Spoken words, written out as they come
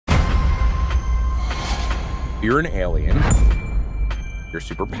You're an alien. You're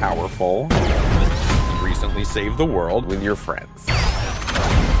super powerful. You recently saved the world with your friends.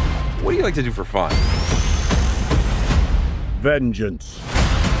 What do you like to do for fun? Vengeance.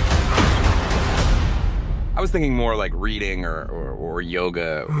 I was thinking more like reading or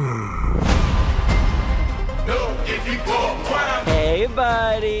yoga. Hey,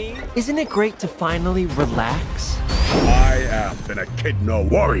 buddy. Isn't it great to finally relax? I am an echidna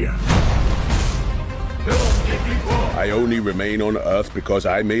warrior. I only remain on Earth because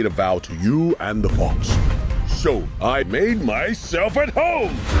I made a vow to you and the Fox. So I made myself at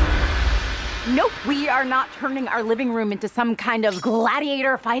home. Nope, we are not turning our living room into some kind of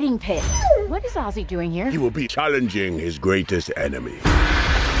gladiator fighting pit. What is Ozzy doing here? He will be challenging his greatest enemy.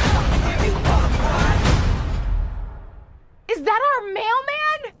 Is that our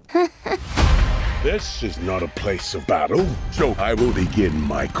mailman? This is not a place of battle, so I will begin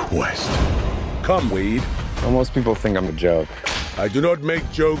my quest. Come, Wade. Well, most people think I'm a joke. I do not make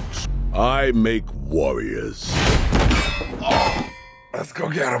jokes. I make warriors. Oh, let's go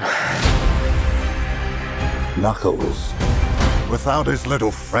get him. Knuckles. Without his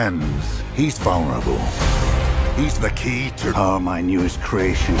little friends, he's vulnerable. He's the key to my newest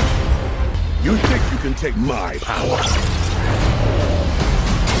creation. You think you can take my power?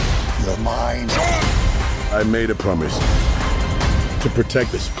 You're mine. I made a promise to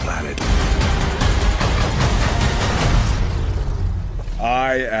protect this planet.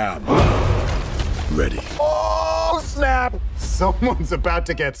 I am ready. Oh, snap! Someone's about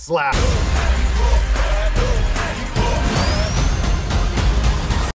to get slapped.